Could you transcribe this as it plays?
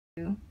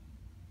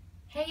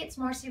Hey, it's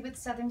Marcy with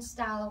Southern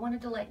Style. I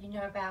wanted to let you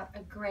know about a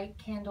great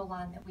candle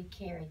line that we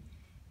carry,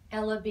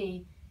 Ella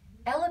B.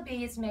 Ella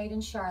B is made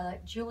in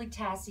Charlotte. Julie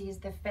Tassie is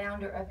the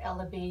founder of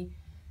Ella B.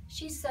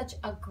 She's such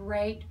a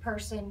great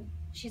person.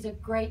 She's a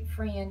great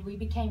friend. We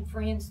became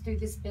friends through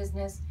this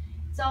business.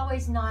 It's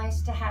always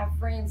nice to have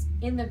friends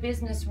in the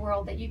business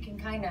world that you can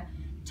kind of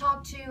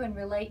talk to and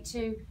relate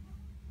to.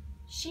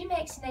 She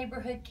makes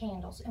neighborhood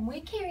candles, and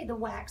we carry the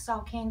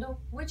Waxhaw candle,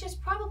 which is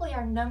probably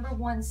our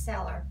 #1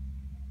 seller.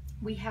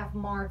 We have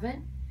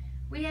Marvin,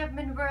 we have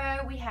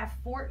Monroe, we have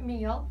Fort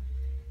Mill,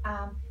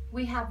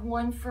 we have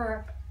one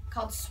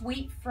called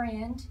Sweet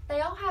Friend.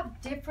 They all have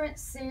different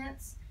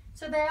scents,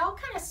 so they all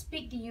kind of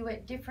speak to you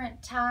at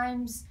different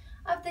times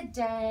of the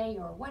day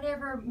or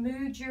whatever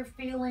mood you're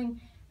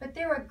feeling, but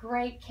they're a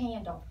great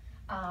candle.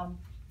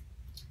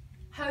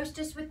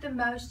 Hostess with the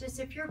Mostess,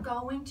 if you're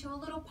going to a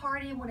little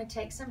party and want to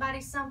take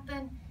somebody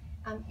something,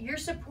 you're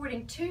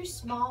supporting 2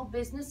 small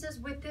businesses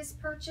with this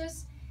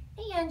purchase,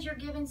 and you're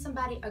giving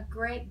somebody a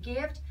great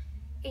gift,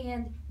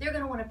 and they're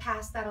going to want to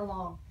pass that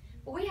along.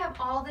 But we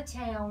have all the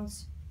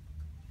towns.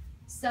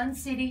 Sun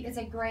City is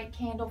a great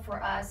candle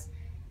for us.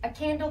 A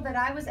candle that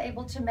I was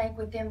able to make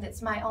with them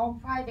that's my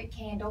own private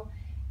candle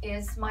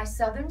is my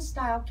Southern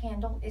Style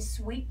candle is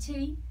sweet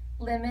tea,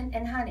 lemon,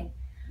 and honey,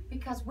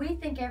 because we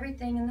think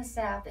everything in the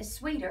South is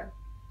sweeter,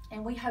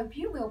 and we hope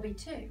you will be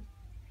too.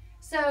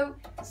 So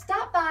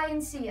stop by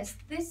and see us.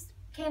 These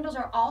candles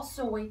are all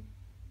soy.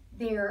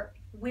 Their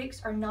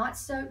wicks are not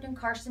soaked in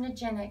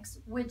carcinogenics,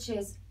 which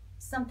is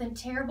something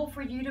terrible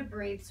for you to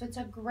breathe. So it's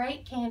a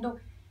great candle.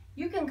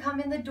 You can come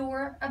in the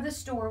door of the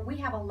store. We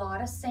have a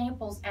lot of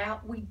samples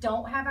out. We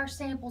don't have our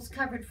samples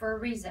covered for a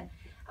reason.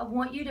 I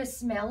want you to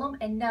smell them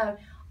and know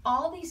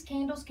all these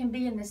candles can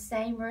be in the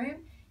same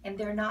room and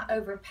they're not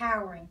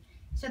overpowering.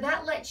 So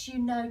that lets you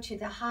know to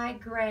the high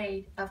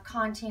grade of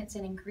contents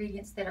and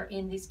ingredients that are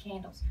in these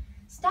candles.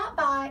 Stop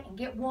by and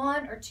get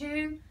 1 or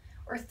 2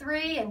 or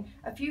 3 and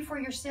a few for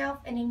yourself,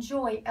 and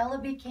enjoy Ella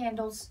B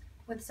candles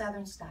with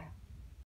Southern Style.